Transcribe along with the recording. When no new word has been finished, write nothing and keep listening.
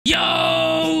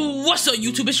Yo, what's up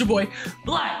YouTube? It's your boy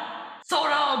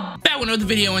Blacksoda, back with another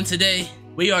video, and today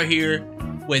we are here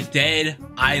with Dead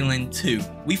Island 2.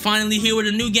 We finally here with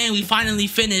a new game. We finally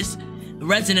finished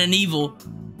Resident Evil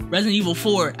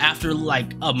 4 after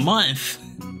like a month.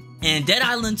 And Dead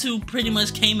Island 2 pretty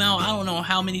much came out, I don't know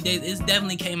how many days. It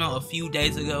definitely came out a few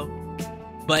days ago.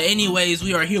 But anyways,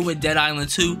 we are here with Dead Island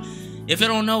 2. If you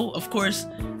don't know, of course,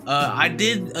 I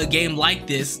did a game like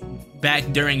this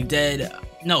back during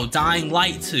Dying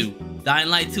Light 2. Dying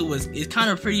Light 2 is kind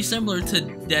of pretty similar to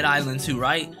Dead Island 2,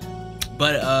 right?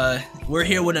 But we're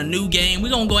here with a new game.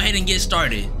 We're gonna go ahead and get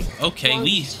started. Okay,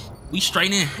 we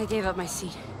straight in. I gave up my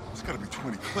seat. It's gotta be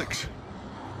 20 clicks.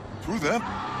 Through them.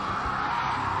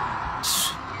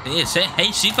 Yeah,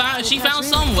 hey, she found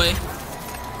some way.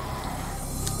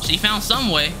 She found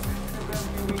some way.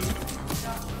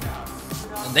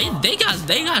 They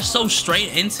got so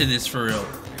straight into this for real.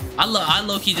 I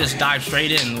low-key just dived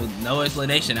straight in with no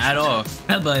explanation at all.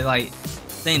 But like,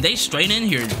 dang, they straight in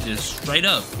here, just straight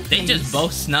up. They just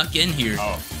both snuck in here.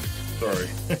 Oh, sorry.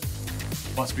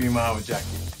 Must be mine with Jackie.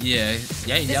 Yeah,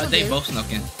 they both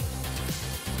snuck in.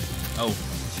 Oh.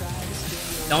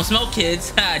 Don't smoke,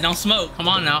 kids. Don't smoke. Come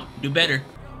on now. Do better.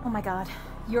 Oh my god.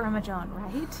 You're Emma John,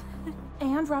 right?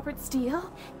 And Robert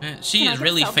Steele? She is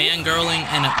really fangirling,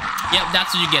 and yep,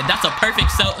 that's what you get. That's a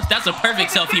perfect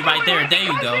selfie right there. There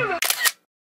you go.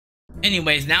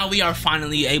 Anyways, now we are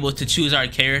finally able to choose our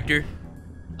character.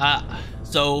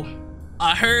 So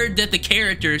I heard that the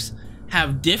characters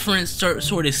have different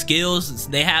sort of skills.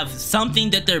 They have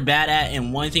something that they're bad at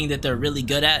and one thing that they're really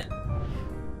good at.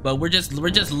 But we're just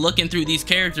looking through these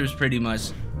characters pretty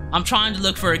much. I'm trying to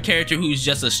look for a character who's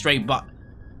just a straight bot.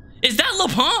 Is that Lil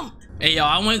Pump? Hey yo,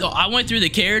 I went through the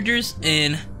characters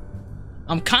and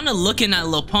I'm kind of looking at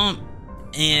Lil Pump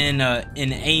and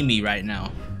Amy right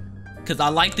now, cause I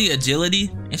like the agility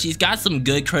and she's got some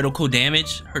good critical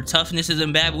damage. Her toughness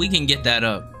isn't bad, but we can get that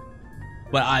up.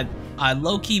 But I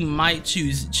low-key might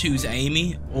choose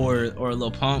Amy or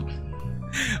Lil Pump,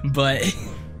 but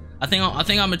I think I'm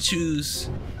gonna choose.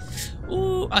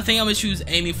 I think I'm gonna choose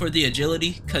Amy for the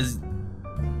agility, cause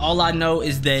all I know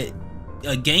is that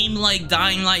a game like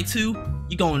Dying Light 2,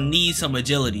 you're gonna need some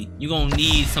agility. You're gonna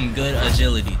need some good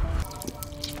agility.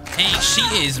 Hey, she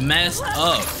is messed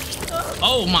up.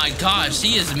 Oh my gosh,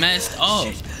 she is messed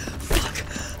up.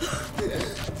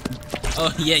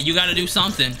 Oh yeah, you gotta do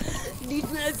something.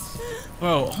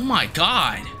 Bro, oh my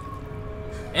god.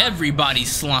 Everybody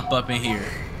slump up in here.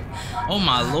 Oh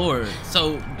my lord.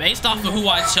 So based off of who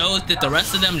I chose, did the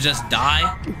rest of them just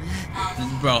die?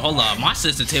 Bro, hold on. My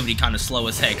sensitivity kind of slow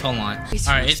as heck. Hold on.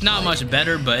 Alright, it's not much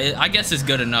better, but I guess it's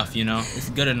good enough, you know? It's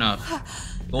good enough.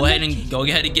 Go ahead and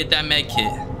get that med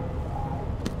kit.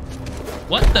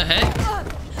 What the heck?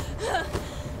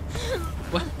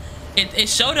 What? It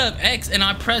showed up X and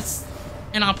I pressed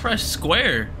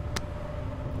square.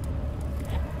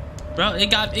 Bro, it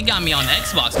got me on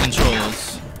Xbox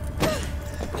controls.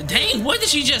 Dang, what did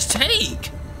she just take?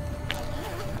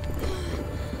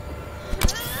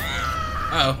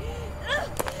 Uh oh.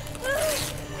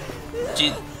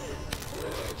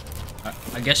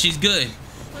 I guess she's good.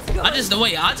 I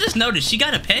just noticed she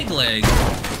got a peg leg.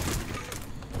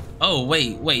 Oh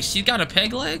wait, she got a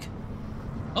peg leg?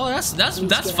 Oh,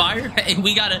 that's fire. Hey,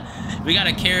 we got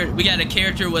a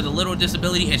character with a little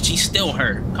disability and she's still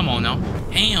hurt. Come on now.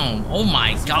 Damn. Oh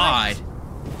my god.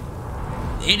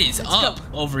 It is up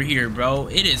over here, bro.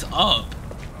 It is up.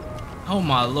 Oh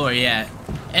my lord, yeah.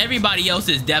 Everybody else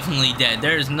is definitely dead.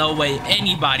 There is no way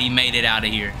anybody made it out of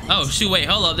here. Oh shoot, wait,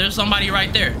 hold up. There's somebody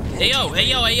right there. Hey yo, hey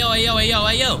yo, hey yo, hey yo, hey yo,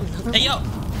 hey yo, hey yo.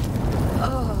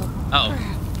 Oh.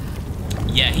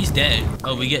 Yeah, he's dead.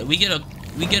 Oh, we get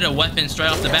a weapon straight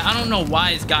off the bat. I don't know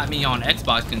why it's got me on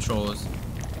Xbox controls.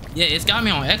 Yeah, it's got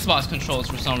me on Xbox controls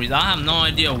for some reason. I have no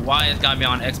idea why it's got me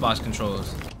on Xbox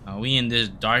controls. We in this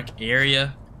dark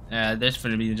area. This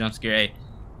finna be the jump scare. Hey,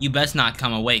 you best not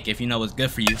come awake if you know what's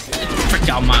good for you. Freak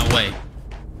out my way.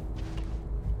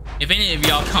 If any of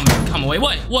y'all come away,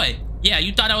 what? Yeah,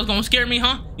 you thought that was gonna scare me,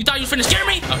 huh? You thought you finna scare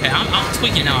me? Okay, I'm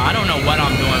tweaking now. I don't know what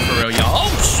I'm doing for real, y'all.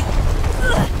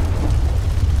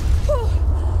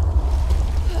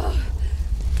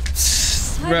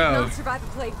 Oh, bro. I did not survive a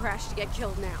plane crash to get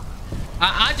killed now.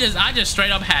 I just straight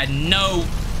up had no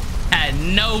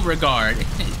regard.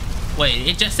 Wait,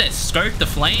 it just said skirt the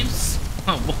flames?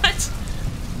 What?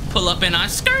 Pull up and I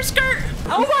skirt.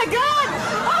 Oh my god!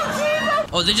 Oh Jesus!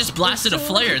 Oh, they just blasted a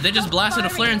flare. They just blasted a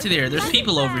flare into there. There's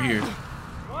people over here.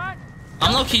 What?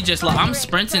 I'm low-key just like, I'm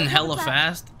sprinting hella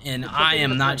fast, and I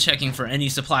am not checking for any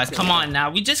supplies. Come on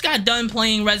now, we just got done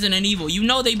playing Resident Evil. You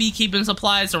know they be keeping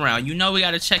supplies around. You know we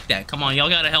gotta check that. Come on, y'all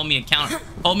gotta hold me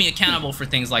accountable for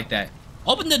things like that.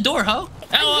 Open the door, ho.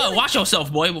 Oh, watch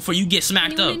yourself, boy, before you get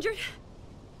smacked up. Injured?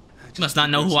 You must not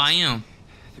know who I am.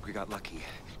 I think we got lucky.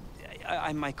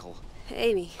 I'm Michael.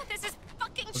 Amy. This is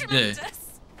fucking What's tremendous. good?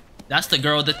 That's the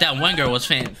girl that one girl was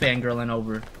fangirling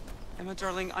over. Emma,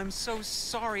 darling, I'm so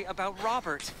sorry about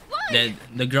Robert. Why?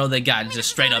 The girl that got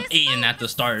just straight up eaten at the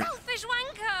start. Selfish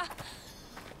wanker.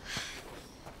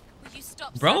 Will you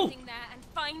stop Bro. standing there and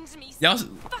find me Y'all,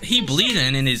 some he fucking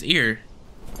bleeding in his ear.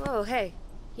 Whoa, hey.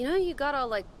 You know you got all,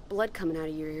 like, blood coming out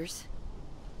of your ears.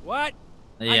 What?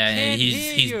 Yeah, can't he's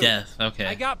hear you. deaf. I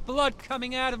Okay. got blood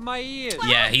coming out of my ears.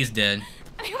 Yeah, he's dead.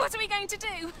 I mean, what are we going to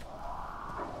do?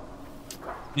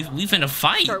 We finna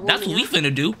fight. Start That's what warming we up.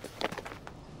 finna do.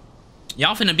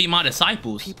 Y'all finna be my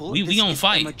disciples. People, we this gonna is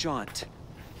fight. Emma Jaunt.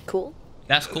 Cool.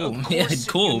 That's cool. Of Yeah, course,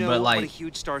 cool, you know but what a like,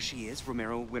 huge star she is,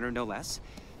 Romero winner no less.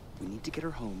 We need to get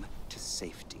her home to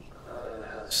safety.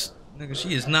 nigga,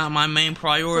 she is not my main Looking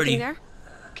priority. there?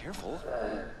 Careful.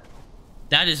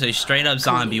 That is a straight up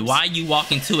zombie. Why you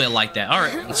walking to it like that? All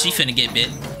right, she finna get bit.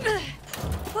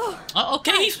 Oh,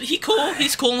 okay, he cool.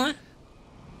 He's cooling.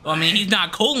 Well, I mean, he's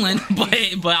not cooling,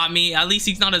 but I mean, at least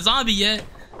he's not a zombie yet.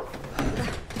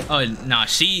 Oh, nah,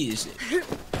 she's...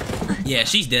 Yeah,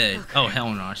 she's dead. Oh, hell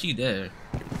no, she's dead.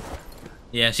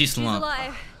 Yeah, she's She's slumped.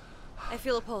 alive. I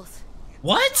feel a pulse.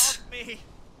 What?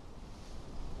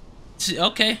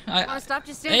 Okay. Wanna stop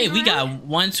just standing Hey, we around? got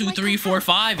 1, 2, 3, 4,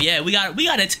 5. Yeah, we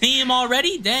got a team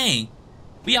already. Dang,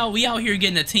 we out here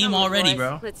getting a team Come on, already, boys.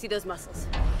 bro. Let's see those muscles.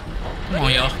 Come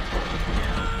on, y'all.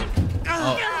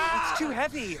 It's too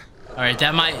heavy. All right,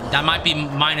 that might be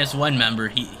 -1 member.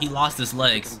 He lost his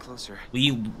legs. Come closer.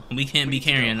 We can't be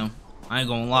carrying him. I ain't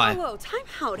gonna lie. Whoa, time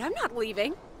out. I'm not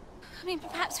leaving. I mean,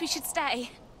 perhaps we should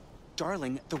stay.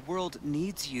 Darling, the world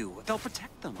needs you. They'll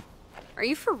protect them. Are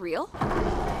you for real?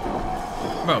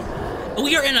 Bro,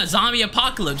 we are in a zombie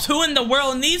apocalypse. Who in the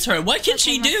world needs her? What can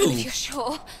she If do? you're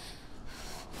sure.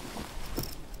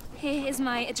 Here is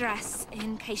my address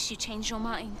in case you change your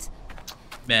mind.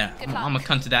 Man, Good I'm luck. gonna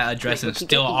come to that address and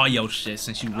steal all your shit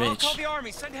since you I'll rich. call the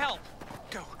army. Send help.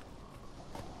 Go.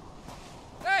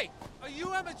 Hey, are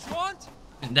you Emma Jaunt?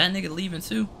 And that nigga leaving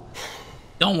too.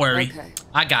 Don't worry. Okay.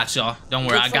 I got y'all. Don't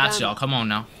worry, I Looks got like y'all. Come on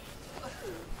now.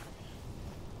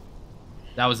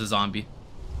 That was a zombie.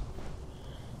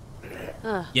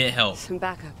 Get help. Some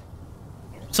backup.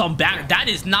 That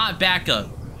is not backup.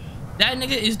 That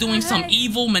nigga is doing some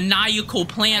evil maniacal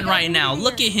plan right now.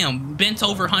 Look at him, bent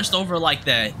over, hunched over like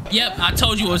that. Yep, I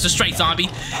told you it was a straight zombie.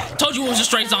 Told you it was a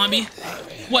straight zombie.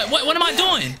 What am I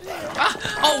doing?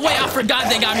 Oh wait, I forgot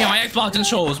they got me on Xbox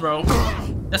controls, bro.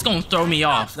 That's gonna throw me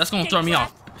off. That's gonna throw me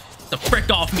off. The frick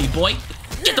off me, boy.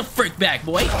 Get the frick back,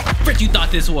 boy. Frick you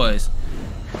thought this was.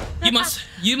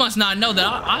 You must not know that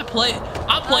I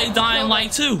play Dying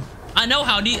Light 2. I know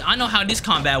how this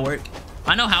combat work.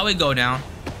 I know how it go down.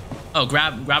 Oh,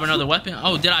 grab another weapon.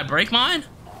 Oh, did I break mine?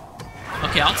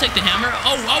 Okay, I'll take the hammer.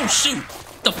 Oh shoot!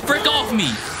 The frick off me!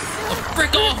 The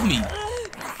frick off me!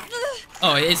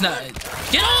 Oh, it's not.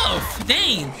 Get off!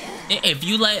 Dang! If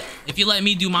you let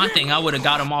me do my thing, I would have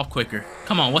got him off quicker.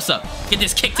 Come on, what's up? Get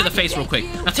this kick to the face real quick.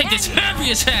 Now take this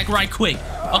heavy attack right quick.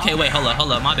 Okay, wait, hold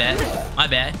up. My bad.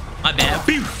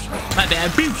 Boosh. My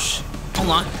bad. Boosh. Hold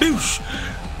on. Boosh.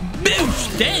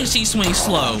 Boosh. Dang, she swings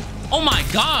slow. Oh my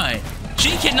god.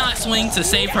 She cannot swing to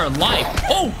save her life.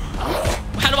 Oh!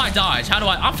 How do I dodge?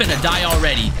 I'm finna die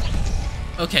already.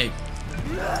 Okay.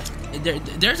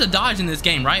 There's a dodge in this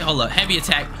game, right? Hold up. Heavy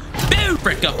attack. Boo!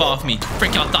 Frick up off me.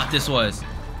 Frick y'all thought this was.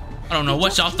 I don't know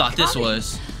what y'all thought this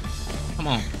was. Come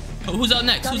on. Who's up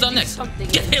next?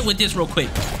 Get hit with this real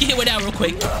quick. Get hit with that real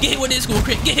quick. Get hit with this real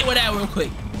quick. Get hit with that real quick.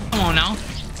 Come on now.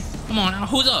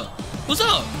 Who's up?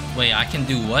 Wait, I can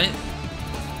do what?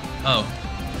 Oh.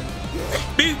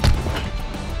 Boop.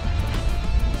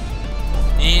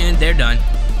 And they're done.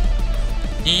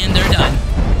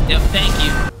 Yep, thank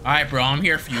you. All right, bro, I'm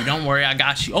here for you. Don't worry, I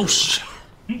got you. Oh,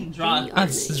 I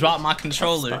just dropped my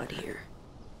controller.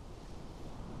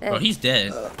 Bro, he's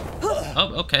dead.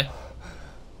 Oh, okay.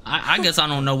 I guess I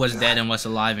don't know what's dead and what's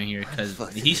alive in here because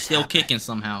he's still kicking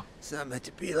somehow. It's not meant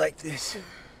to be like this.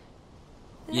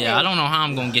 Yeah, I don't know how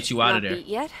I'm gonna get you out of there. Beat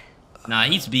yet? Nah,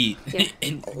 he's beat.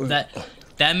 And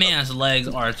that man's legs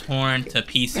are torn to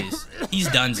pieces. He's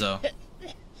donezo.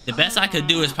 The best I could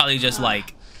do is probably just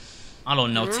like, I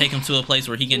don't know, take him to a place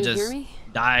where he can Can you just hear me?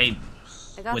 die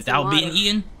I got without some being water.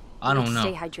 eaten. I don't Stay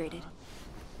know. hydrated.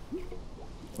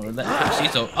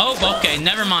 She's a. Oh, okay.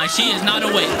 Never mind. She is not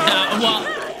awake. Well,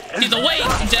 she's awake.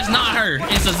 Just not her.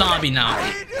 It's a zombie now.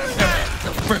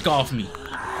 The frick off me.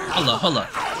 Hold up.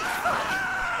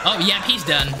 Oh, yep, he's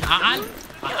done.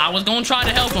 I was gonna try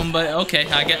to help him, but okay.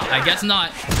 I guess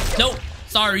not. Nope.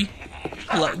 Sorry.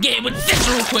 Hold up. Yeah, but this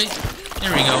real quick.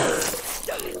 There we go.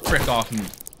 Frick off me.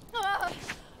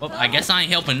 Well, I guess I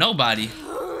ain't helping nobody.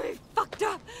 I fucked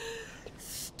up.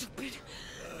 Stupid.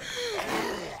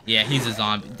 Yeah, he's a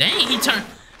zombie. Dang, he turned.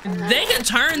 They can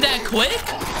turn that quick?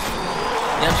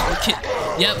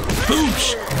 Yep.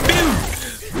 Boosh. Boo.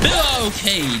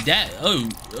 Okay, that. Oh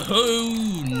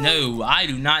no. I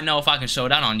do not know if I can show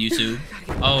that on YouTube.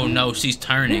 Oh no, she's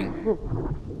turning.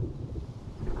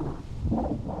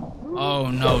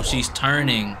 Oh no, she's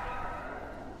turning.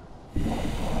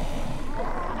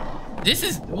 This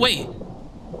is. Wait.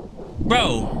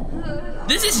 Bro.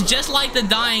 This is just like the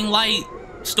Dying Light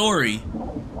story.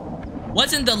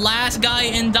 Wasn't the last guy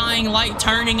in Dying Light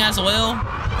turning as well?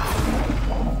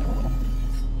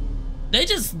 They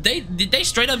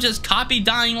straight up just copied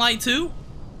Dying Light 2?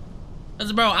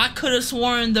 Cause bro, I could have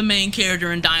sworn the main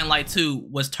character in Dying Light 2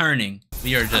 was turning.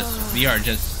 We are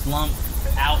just slumped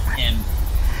out in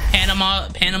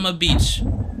Panama Beach.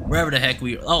 Wherever the heck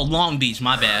we are. Oh, Long Beach,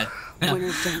 my bad.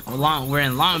 We're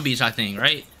in Long Beach, I think,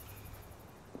 right?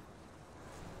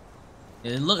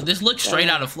 This looks straight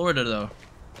out of Florida though.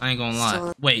 I ain't gonna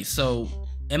lie. Wait, so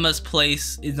Emma's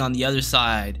place is on the other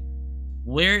side.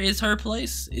 Where is her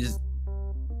place? Is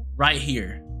right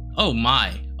here. Oh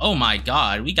my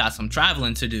god, we got some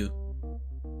traveling to do.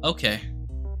 Okay.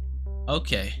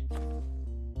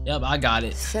 Yep, I got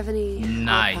it. 70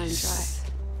 nice.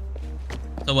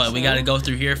 So what, we gotta go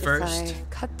through here first? If I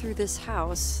cut through this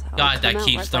house, God, that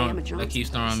keeps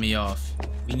throwing me off.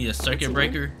 We need a circuit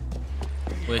breaker,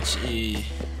 which is,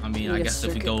 I mean, I guess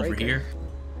if we go over here.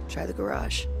 Try the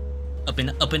garage. Up and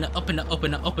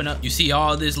up. You see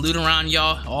all this loot around,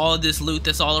 y'all? All this loot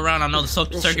that's all around. I know the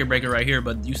circuit breaker right here,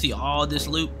 but you see all this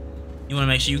loot? You want to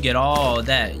make sure you get all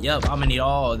that. Yep, I'm gonna need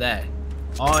all that.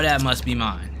 All that must be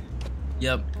mine.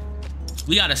 Yep.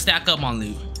 We gotta stack up on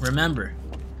loot. Remember,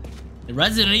 the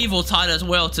Resident Evil taught us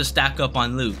well to stack up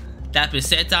on loot. That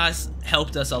pesetas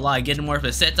helped us a lot. Getting more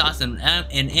pesetas and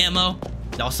ammo.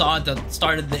 Y'all saw at the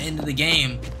start of the end of the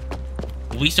game.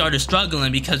 We started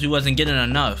struggling because we wasn't getting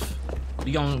enough.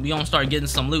 We gonna start getting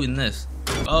some loot in this.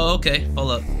 Oh, okay.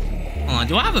 Hold up. Hold on.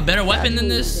 Do I have a better weapon than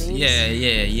this? Yeah.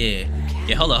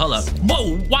 Yeah, hold up.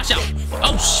 Whoa, watch out.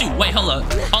 Oh shoot. Wait, hold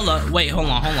up. Wait, hold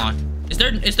on. Is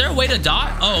there a way to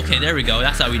dodge? Oh, okay, there we go.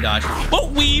 That's how we dodge.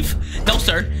 Oh, weave. No,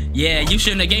 sir. Yeah, you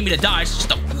shouldn't have gave me the dodge.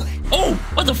 Oh,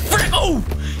 what the frick? Oh,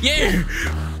 yeah.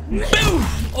 Boom.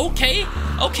 Okay,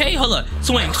 hold up.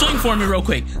 Swing for me real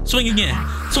quick. Swing again.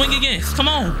 Come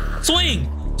on. Swing.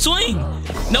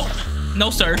 Nope. No,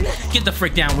 sir. Get the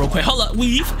frick down real quick. Hold up.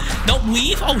 Weave. Nope,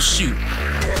 weave. Oh, shoot.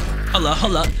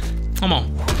 Hold up. Come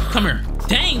on. Come here.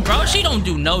 Dang, bro. She don't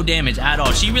do no damage at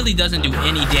all. She really doesn't do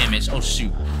any damage. Oh,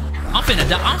 shoot. I'm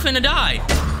finna die.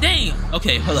 Dang.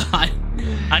 Okay, hold on.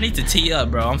 I need to tee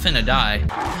up, bro. I'm finna die.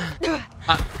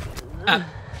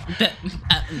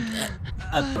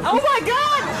 Oh my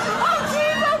god! Oh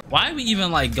Jesus! Why are we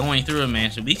even like going through a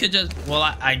mansion? We could just, well,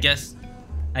 I guess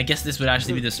this would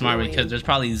actually be the smart way because there's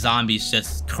probably zombies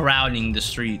just crowding the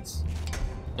streets.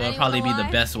 So it'll probably be the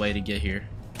best way to get here.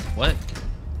 What?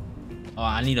 Oh,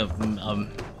 I need a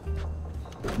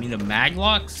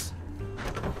maglocks?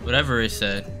 Whatever it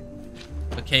said.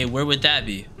 Okay, where would that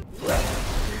be?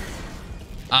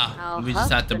 Ah, we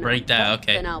just have to break that.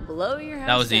 Okay. Then I'll blow your house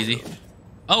that was down. easy.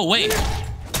 Oh, wait.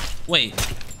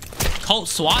 Colt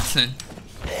Swatson.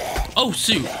 Oh,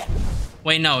 shoot.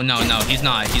 Wait, no, he's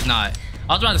not.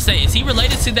 I was about to say, is he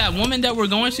related to that woman that we're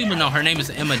going to? But no, her name is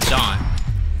Emma John.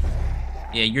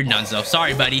 Yeah, you're nuts though.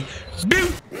 Sorry, buddy.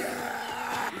 Boop.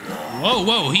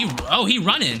 Whoa, he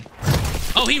running.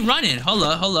 Oh, he running. Hold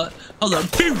up.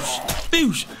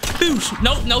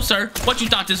 Boosh. No, sir. What you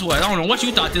thought this was? I don't know what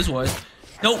you thought this was.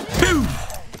 Nope. Boom.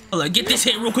 Hold up, get this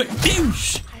hit real quick.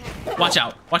 Boosh. Watch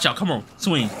out. Come on.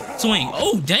 Swing.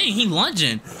 Oh, dang, he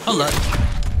lunging. Hold up.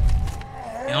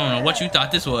 I don't know what you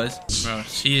thought this was. Bro,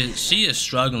 she is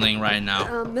struggling right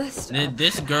now.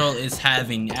 This girl is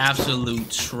having absolute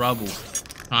trouble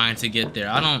trying to get there.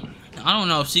 I don't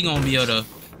know if she's gonna be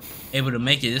able to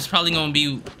make it. It's probably gonna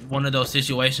be one of those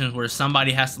situations where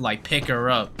somebody has to like pick her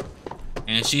up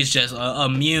and she's just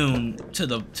immune to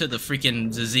the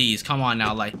freaking disease. Come on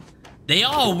now, like they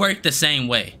all work the same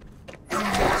way.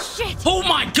 Shit. Oh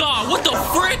my god, what the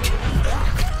frick?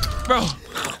 Bro,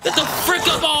 get the frick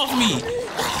up off me.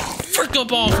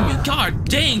 God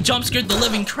dang, jump scared the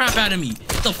living crap out of me.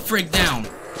 Get the frick down.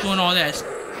 Doing all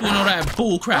that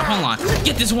bull crap. Hold on.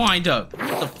 Get this wind up.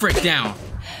 Get the frick down.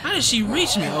 How did she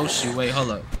reach me? Oh shoot, wait,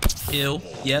 hold up. Heal.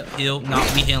 Yep, heal. No,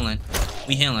 we healing.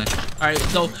 We healing. Alright,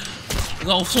 go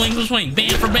swing for swing.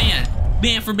 Band for band.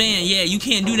 Band for band. Yeah, you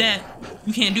can't do that.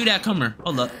 You can't do that. Come here.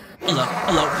 Hold up. Hold up.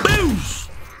 Hold up. Boosh!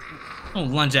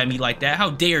 Don't lunge at me like that. How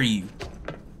dare you?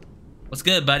 What's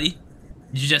good, buddy?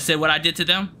 Did you just say what I did to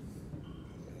them?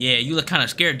 Yeah, you look kind of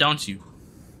scared, don't you?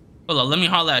 Hold up, let me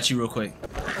holler at you real quick.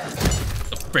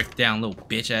 The frick down, little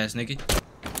bitch ass nigga.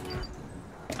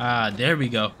 Ah, there we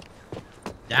go.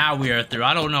 Now we are through.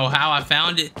 I don't know how I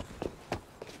found it,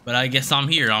 but I guess I'm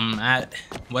here. I'm at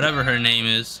whatever her name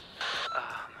is.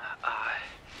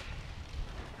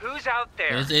 Who's out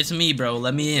there? It's me, bro.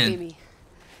 Let me in. Amy.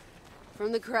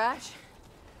 From the crash?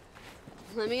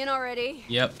 Let me in already.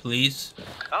 Yep, please.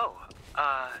 Oh,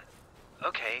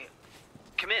 okay.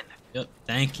 Come in. Yep,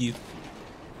 thank you.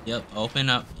 Yep, open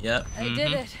up. Yep. I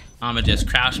did it. I'ma just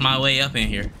crouch my way up in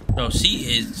here. Bro,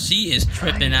 she is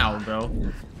tripping out,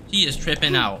 bro. She is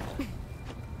tripping out.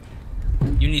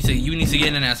 You need to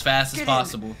get in as fast as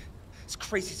possible. This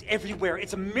crazy's everywhere.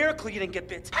 It's a miracle you didn't get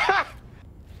bit.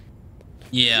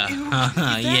 Yeah.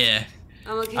 Yeah.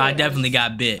 I'm okay. I definitely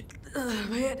got bit.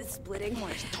 My head is splitting.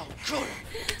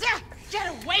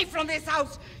 Get away from this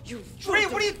house! You Tree,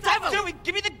 what are you doing?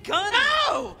 Give me the gun!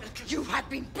 No! You have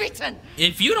been beaten!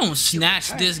 If you don't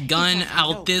snatch this gun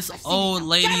out this old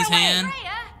lady's hand.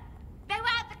 Freya, they were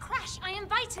at the crash. I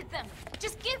invited them.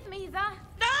 Just give me the...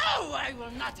 No! I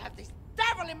will not have this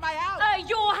devil in my house!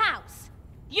 Your house.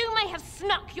 You may have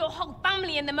snuck your whole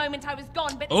family in the moment I was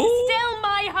gone, but Oh. it's still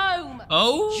my home.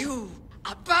 Oh. You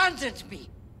abandoned me!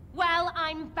 Well,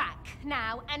 I'm back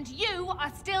now, and you are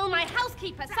still my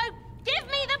housekeeper, so give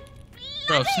me the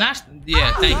Bro, snatch.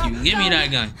 Yeah, thank you. Give me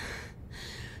that gun.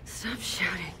 Stop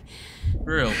shouting.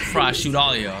 For real. Before I shoot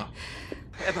all y'all.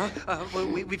 Emma,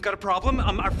 we've got a problem.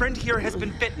 Our friend here has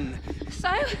been bitten. So?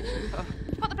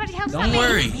 What the bloody hell does that Don't mean?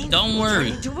 worry. Don't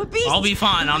worry. I'll be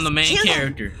fine. I'm the main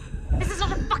character. This is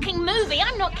not a fucking movie.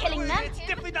 I'm not killing them. It's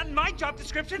definitely not in my job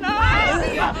description.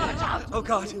 Oh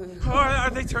God. Are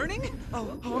they turning?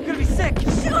 Oh, I'm gonna be sick.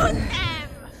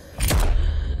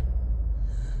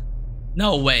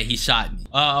 No way he shot me.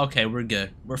 Oh, okay, we're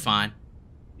good. We're fine.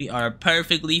 We are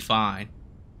perfectly fine.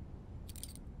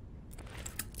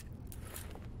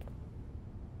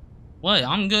 What?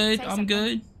 I'm good. Say I'm something.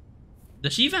 good.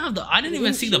 Does she even have the... I didn't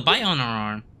even see the bite on her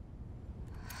arm.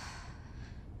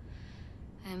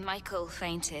 Michael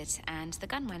fainted, and the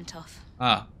gun went off.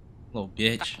 Ah, little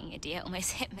bitch. Fucking idiot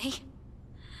almost hit me.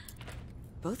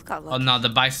 Both got Oh lucky. no, the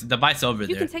bite's over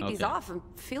You there. can take these off. I'm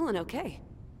feeling okay.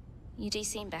 You do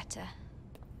seem better.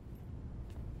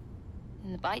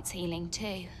 And the bite's healing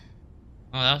too.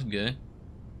 Oh, that's good.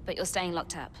 But you're staying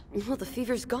locked up. Well, the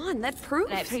fever's gone. That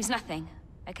proves. No, it proves nothing,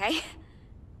 okay? I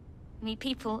mean,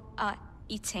 people are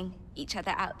eating each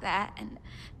other out there, and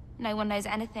no one knows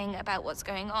anything about what's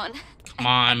going on. Come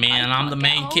on, man. I'm the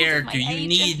main character. You agent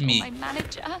need or me. my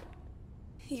manager.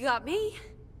 You got me.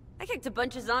 I kicked a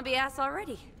bunch of zombie ass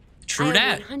already. True I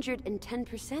that. am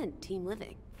 110% team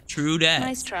living. True that.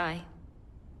 Nice try.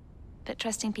 But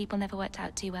trusting people never worked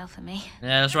out too well for me.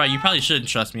 Yeah, that's right. You probably shouldn't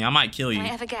trust me. I might kill you. I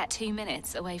ever get 2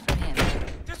 minutes away from him.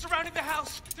 They're surrounding the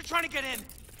house. They're trying to get in.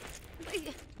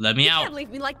 Let me You out. can't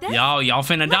leave me like that. Y'all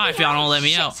finna die if y'all don't let me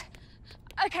Shit. out.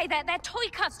 Okay, they're toy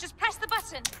cuts. Just press the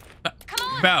button. Come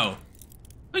on. Bro.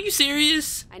 Are you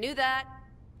serious? I knew that.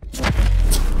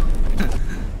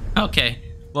 Okay.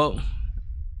 Well.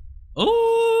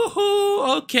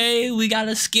 Ooh, okay. We got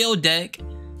a skill deck.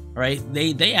 Right?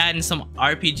 They adding some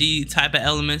RPG type of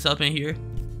elements up in here.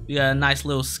 We got a nice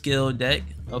little skill deck.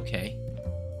 Okay.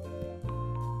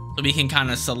 So we can kind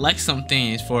of select some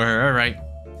things for her. All right.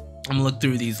 I'm gonna look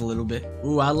through these a little bit.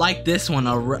 Ooh, I like this one.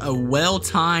 A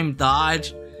well-timed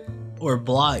dodge or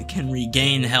block can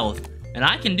regain health. And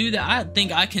I can do that. I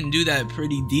think I can do that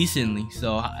pretty decently.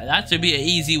 So that should be an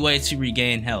easy way to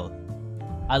regain health.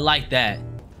 I like that.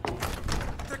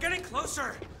 They're getting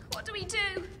closer. What do we do?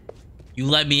 You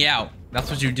let me out. That's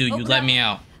what you do. You Open let up. me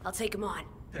out. I'll take him on.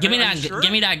 Give me Are that. you sure?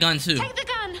 Give me that gun too. Take the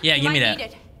gun. Yeah, You give me might that. need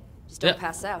it. Just don't Yeah.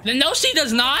 pass out. No, she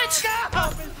does not.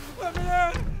 Let me in.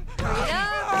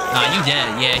 Nah, you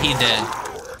dead. Yeah, he dead.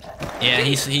 Yeah,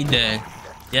 he dead.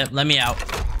 Yep, let me out.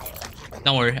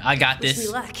 Don't worry, I got Wish me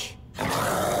this. luck.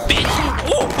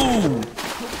 Bitch. Ooh.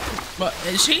 But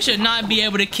she should not be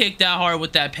able to kick that hard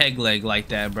with that peg leg like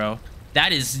that, bro.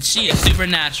 She is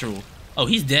supernatural. Oh,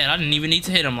 he's dead. I didn't even need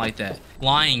to hit him like that.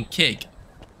 Flying kick.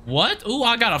 What? Ooh,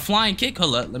 I got a flying kick.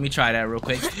 Hold up, let me try that real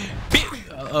quick.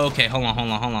 Okay, hold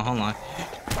on.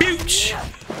 Booch.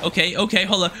 Okay,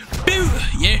 hold up. Booch.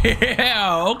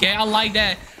 Yeah. Okay, I like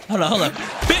that. Hold on.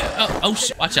 Oh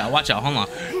shit. Watch out. Hold on.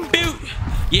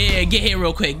 Yeah, get hit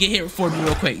real quick. Get hit for me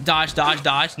real quick.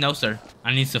 Dodge. No, sir.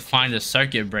 I need to find a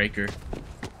circuit breaker.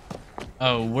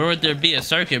 Oh, where would there be a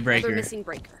circuit breaker? Another missing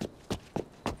breaker.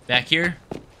 Back here?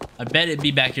 I bet it'd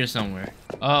be back here somewhere.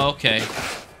 Oh, okay.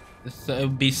 It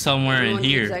would be somewhere in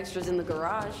here. Keeps extras in the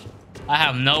garage. I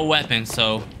have no weapon,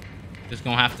 so just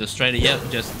gonna have to straight it. Yep,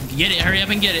 just get it. Hurry up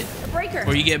and get it. A breaker.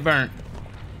 Or you get burnt.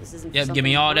 This isn't Yep, give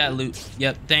me all that loot.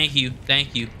 Yep, thank you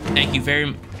very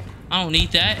much. I don't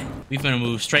need that. We finna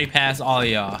move straight past all of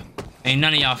y'all. Ain't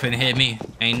none of y'all finna hit me.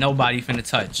 Ain't nobody finna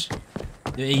touch.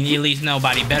 At least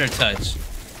nobody better touch.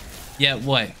 Yeah,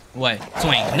 what?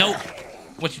 Swing. Nope.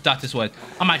 What you thought this was?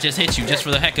 I might just hit you just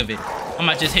for the heck of it.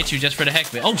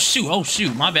 Oh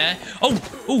shoot, my bad.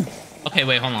 Oh. Okay,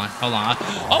 wait, hold on.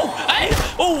 Oh, hey!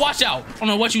 Oh, watch out. I don't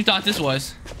know what you thought this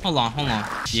was. Hold on.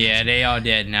 Yeah, they all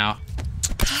dead now.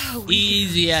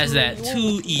 Easy as that.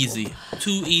 Too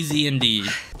easy indeed.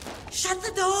 Shut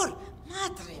the door!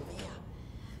 Madre mia.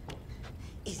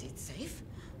 Is it safe?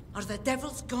 Are the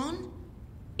devils gone?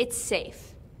 It's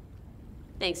safe.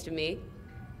 Thanks to me.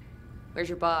 Where's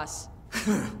your boss?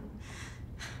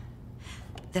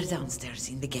 They're downstairs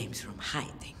in the games room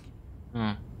hiding.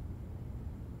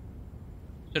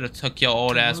 Should have took your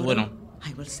old ass with him.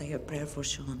 I will say a prayer for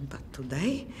Sean, but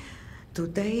today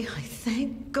I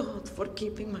thank God for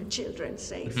keeping my children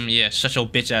safe. Yeah, shut your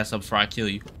bitch ass up before I kill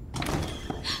you.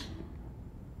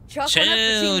 Chill.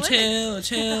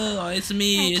 Oh, it's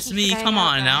me. Come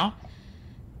on now.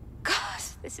 God,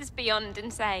 this is beyond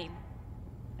insane.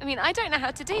 I mean, I don't know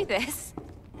how to do this.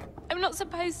 I'm not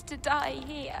supposed to die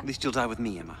here. At least you'll die with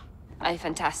me, Emma. Oh,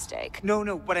 fantastic. No,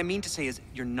 what I mean to say is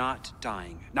you're not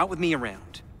dying. Not with me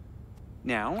around.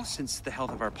 Now, since the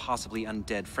health of our possibly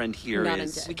undead friend here Not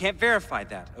is... undead. We can't verify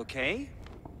that, okay?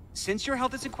 Since your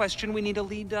health is in question, we need a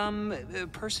lead,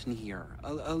 person here.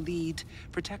 A lead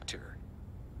protector.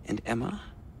 And Emma,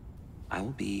 I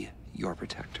will be your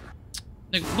protector.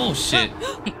 Like, bullshit.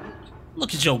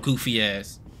 Look at your goofy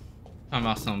ass. Talking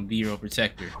about some B-roll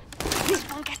protector.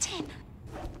 Come on, get in.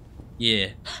 Yeah.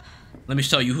 Let me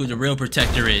show you who the real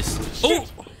protector is. Oh!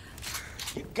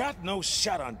 You got no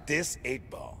shot on this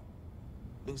 8-ball.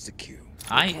 Lose the cue.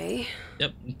 Okay.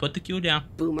 Yep, put the cue down.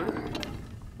 Boomer.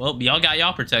 Well, y'all got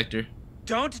y'all protector.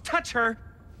 Don't touch her!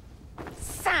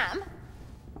 Sam?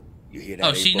 You hear that?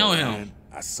 Oh, she know him. Line?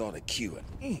 I saw the cue.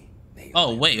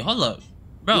 Oh, wait, hold up.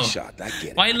 Bro, shot, I get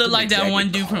it. why you look like that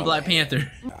one dude from Black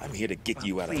Panther? I'm here to get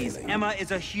you out of Please, here. Emma is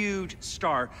a huge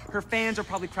star. Her fans are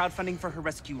probably crowdfunding for her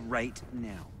rescue right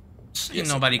now. Ain't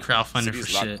nobody crowdfunding for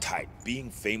shit. Tight.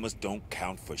 Being famous don't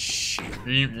count for shit.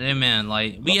 Hey, man,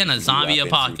 like, we in a zombie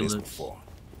apocalypse.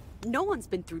 No one's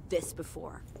been through this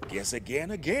before. Guess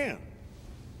again.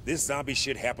 This zombie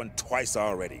shit happened twice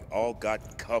already. All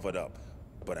got covered up.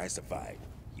 But I survived.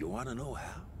 You wanna know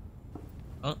how?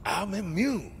 Oh. I'm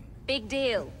immune. Big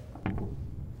deal.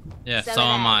 Yeah, so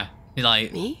am I. He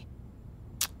like... Me?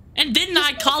 And didn't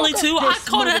I call it too? I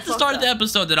called it at the start of the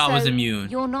episode that I was immune.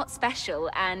 You're not special,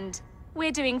 and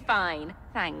we're doing fine.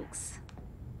 Thanks.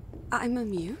 I'm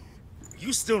immune?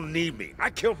 You still need me. I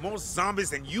killed more zombies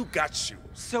than you got shoes.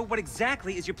 So what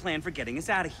exactly is your plan for getting us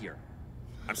out of here?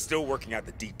 I'm still working out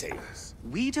the details.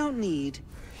 We don't need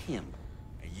him.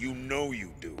 And you know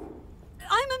you do.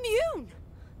 I'm immune!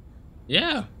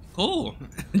 Yeah, cool.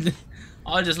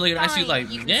 I'll just look at her, she's like,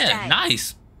 Fine, you can yeah, stay.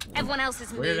 nice. Everyone else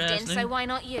has moved Weird ass in, so thing. why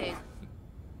not you?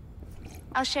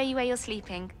 I'll show you where you're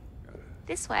sleeping.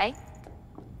 This way.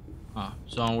 Oh,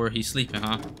 show him where he's sleeping,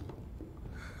 huh?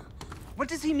 What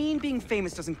does he mean being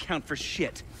famous doesn't count for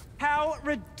shit? How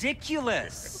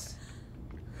ridiculous!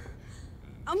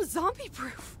 I'm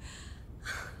zombie-proof.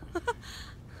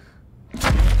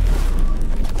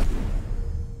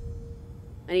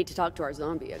 I need to talk to our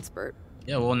zombie expert.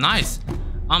 Yeah, well, nice.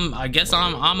 I guess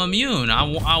I'm immune. I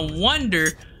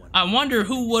wonder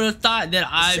who would have thought that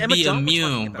I'd be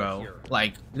immune, bro.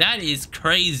 Like, that is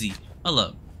crazy. Hold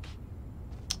up.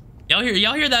 Y'all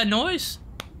hear that noise?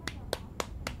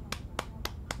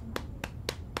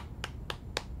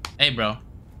 Hey, bro.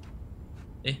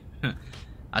 Hey,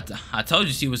 I told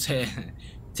you she was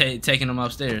taking them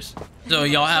upstairs. So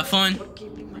y'all have fun?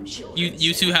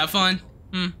 You two have fun?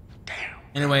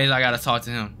 Anyways, I gotta talk to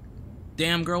him.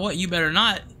 Damn, girl, what? You better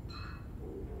not.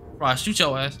 Bro, I'll shoot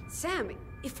your ass. Sam,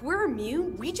 if we're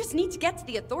immune, we just need to get to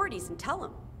the authorities and tell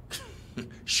them.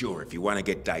 Sure, if you want to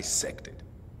get dissected.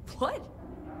 What?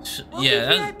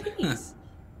 Yeah, VIPs.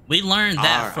 we learned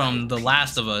that All from right, The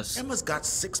Last of Us. Emma's got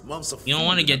 6 months of You don't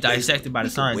want to food get in the basement. dissected by the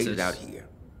We can wait scientists. it out here.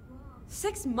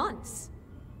 6 months.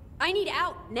 I need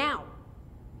out now.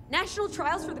 National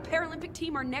trials for the Paralympic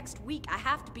team are next week. I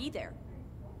have to be there.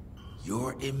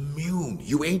 You're immune.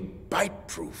 You ain't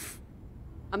bite-proof.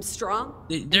 I'm strong.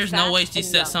 There's no way she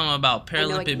said something about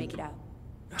Paralympic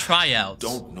tryouts.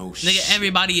 Don't know Nigga, shit.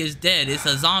 everybody is dead. It's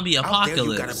a zombie apocalypse. Out there,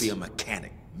 you gotta be a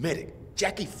mechanic, medic.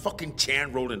 Jackie fucking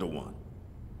Chan rolled into one.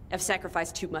 I've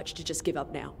sacrificed too much to just give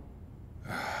up now.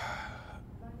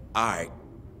 Alright,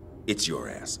 it's your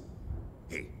ass.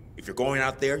 Hey, if you're going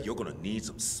out there, you're gonna need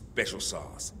some special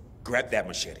sauce. Grab that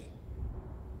machete.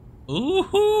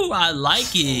 Ooh, I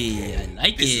like it. I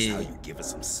like This it. is how you give it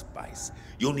some spice.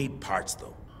 You'll need parts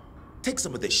though. Take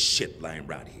some of this shit lying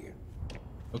around here.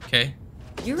 Okay.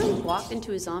 You really walked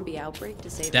into a zombie outbreak to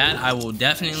save That them? I will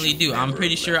definitely do. I'm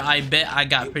pretty sure I bet I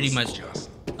got pretty much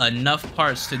enough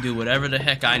parts to do whatever the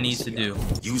heck I need to do.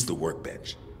 Use the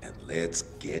workbench and let's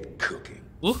get cooking.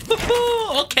 Ooh,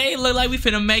 okay, look like we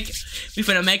finna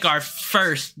make our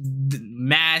first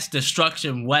mass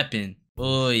destruction weapon.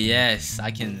 Oh yes,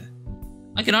 I can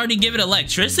already give it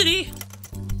electricity.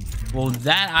 Well,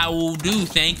 that I will do.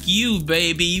 Thank you,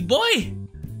 baby boy.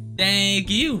 Thank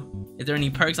you. Is there any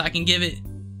perks I can give it?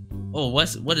 Oh,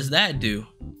 what does that do?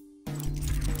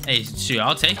 Hey, shoot,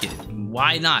 I'll take it.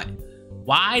 Why not?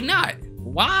 Why not?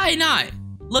 Why not?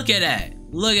 Look at that.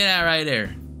 Look at that right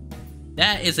there.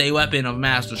 That is a weapon of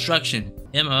mass destruction.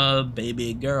 I'm a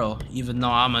baby girl, even though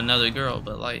I'm another girl,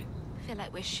 but like, I feel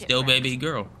like we're shit still friends. baby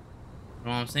girl. You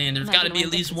know what I'm saying? There's I'm not got to gonna be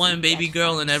at least invent one some baby dead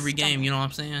girl in fucks. every game. You know what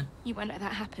I'm saying? You won't let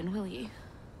that happen, will you?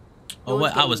 Oh,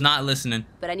 what? I was not listening.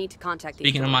 But I need to contact the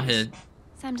Speaking in my authorities. head.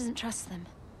 Sam doesn't trust them.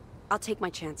 I'll take my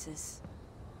chances.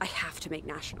 I have to make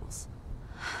nationals.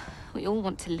 We all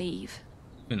want to leave.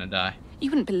 Gonna die. You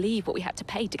wouldn't believe what we had to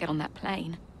pay to get on that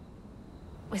plane.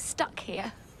 We're stuck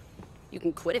here. You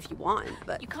can quit if you want,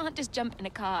 but... You can't just jump in a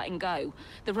car and go.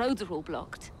 The roads are all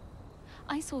blocked.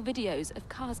 I saw videos of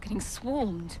cars getting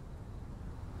swarmed.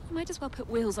 You might as well put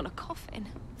wheels on a coffin.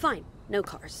 Fine, no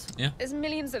cars. Yeah. There's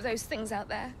millions of those things out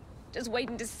there, just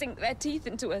waiting to sink their teeth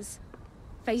into us.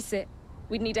 Face it,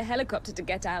 we'd need a helicopter to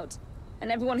get out.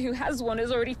 And everyone who has one is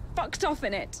already fucked off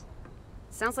in it.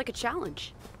 Sounds like a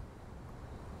challenge.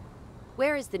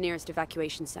 Where is the nearest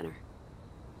evacuation center?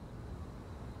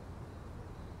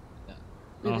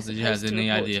 I don't think you have any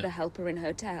To idea. the helper in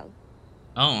hotel,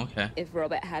 Oh, okay. if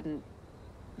Robert hadn't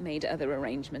made other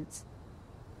arrangements.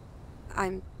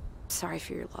 I'm sorry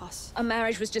for your loss. Our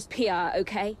marriage was just PR,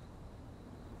 okay?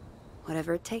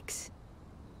 Whatever it takes.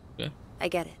 Okay. I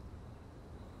get it.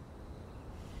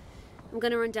 I'm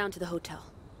gonna run down to the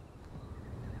hotel.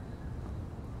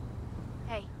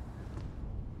 Hey.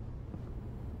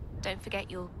 Don't forget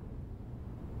your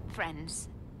friends,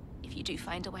 if you do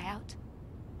find a way out.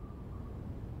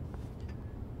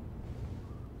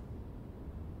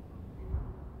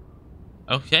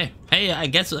 Okay. Hey, I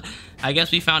guess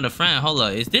we found a friend. Hold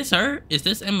up. Is this her? Is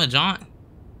this Emma John?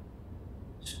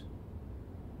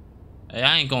 Hey,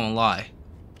 I ain't gonna lie.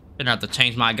 Gonna have to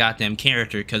change my goddamn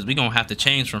character because we gonna have to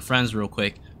change from friends real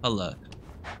quick. Hold up.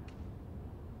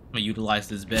 I'm gonna utilize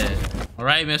this bed. All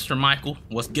right, Mr. Michael.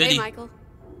 What's goody? Hey, Michael.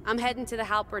 I'm heading to the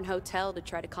Halpern Hotel to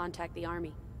try to contact the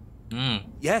army.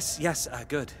 Yes,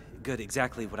 good.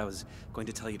 Exactly what I was going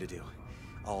to tell you to do.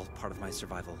 All part of my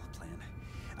survival plan.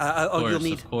 You'll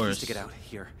need keys to get out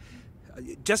here.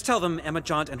 Just tell them Emma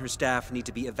Jaunt and her staff need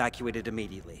to be evacuated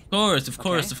immediately. Of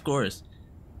course.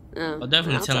 I'll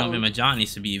definitely tell him Emma John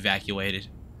needs to be evacuated.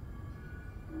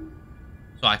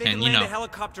 So I can, land a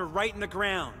helicopter right in the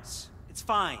grounds. It's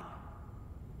fine.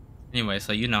 Anyway,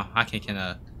 so I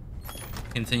can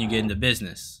continue getting the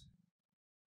business.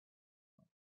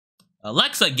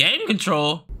 Alexa, game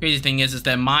control. Crazy thing is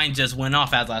that mine just went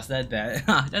off as I said that.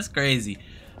 That's crazy.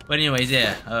 But anyways,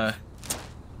 yeah.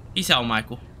 Peace out,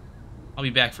 Michael. I'll be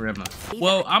back for Emma.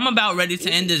 Well, I'm about ready to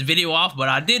end this video off, but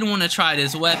I did want to try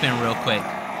this weapon real quick.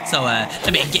 So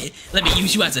let me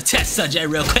use you as a test subject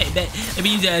real quick. Let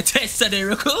me use that test subject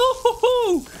real quick.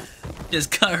 Ooh,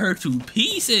 just cut her to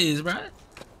pieces, right?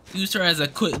 Use her as a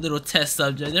quick little test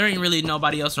subject. There ain't really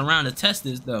nobody else around to test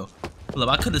this though. Look,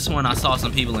 I could have sworn I saw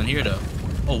some people in here though.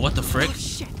 Oh, what the frick?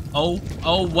 Oh,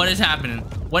 what is happening?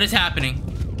 What is happening?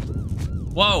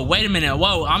 Whoa, wait a minute.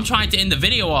 Whoa, I'm trying to end the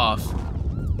video off.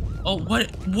 Oh,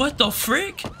 what the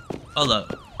frick? Hold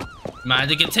up. Might have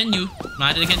to continue.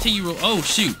 Oh,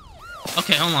 shoot.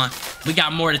 Okay, hold on. We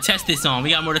got more to test this on.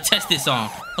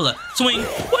 Hold up. Swing.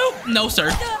 Whoop. No,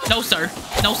 sir. Whoop.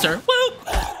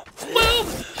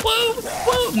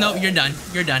 No, you're done.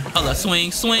 Hold up.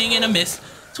 Swing and a miss.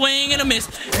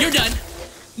 You're done.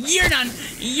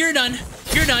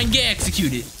 Get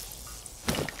executed.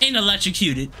 And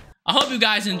electrocuted. I hope you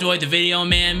guys enjoyed the video,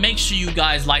 man. Make sure you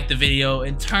guys like the video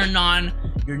and turn on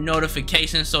your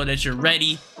notifications so that you're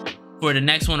ready for the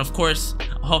next one. Of course,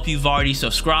 I hope you've already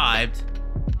subscribed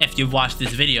if you've watched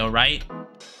this video, right?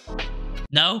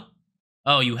 No?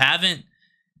 Oh, you haven't?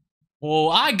 Well,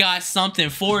 I got something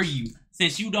for you.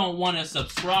 Since you don't want to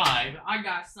subscribe, I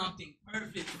got something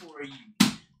perfect for you.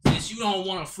 Since you don't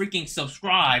want to freaking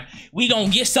subscribe, we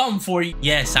gonna get something for you.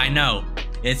 Yes, I know.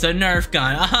 It's a Nerf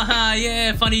gun.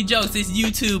 Yeah, funny jokes. It's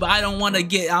YouTube. I don't want to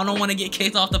get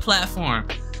kicked off the platform.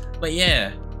 But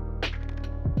yeah.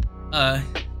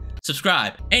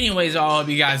 Subscribe. Anyways, I hope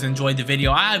you guys enjoyed the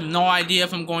video. I have no idea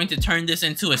if I'm going to turn this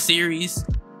into a series.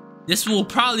 This will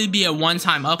probably be a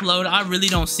one-time upload. I really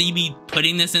don't see me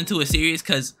putting this into a series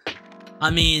because, I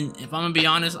mean, if I'm gonna be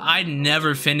honest, I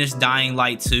never finished Dying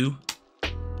Light 2.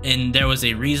 And there was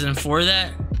a reason for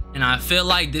that. And I feel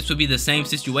like this would be the same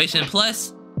situation.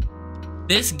 Plus,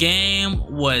 this game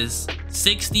was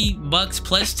 $60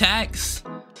 plus tax.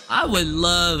 I would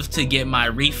love to get my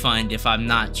refund if I'm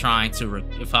not trying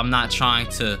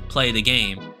to play the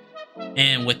game.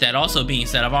 And with that also being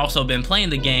said, I've also been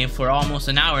playing the game for almost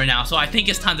an hour now, so I think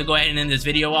it's time to go ahead and end this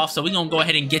video off. So we're gonna go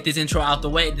ahead and get this outro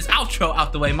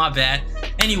out the way, my bad.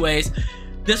 Anyways,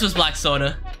 this was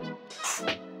Blacksoda.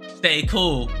 Stay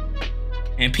cool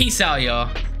and peace out,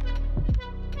 y'all.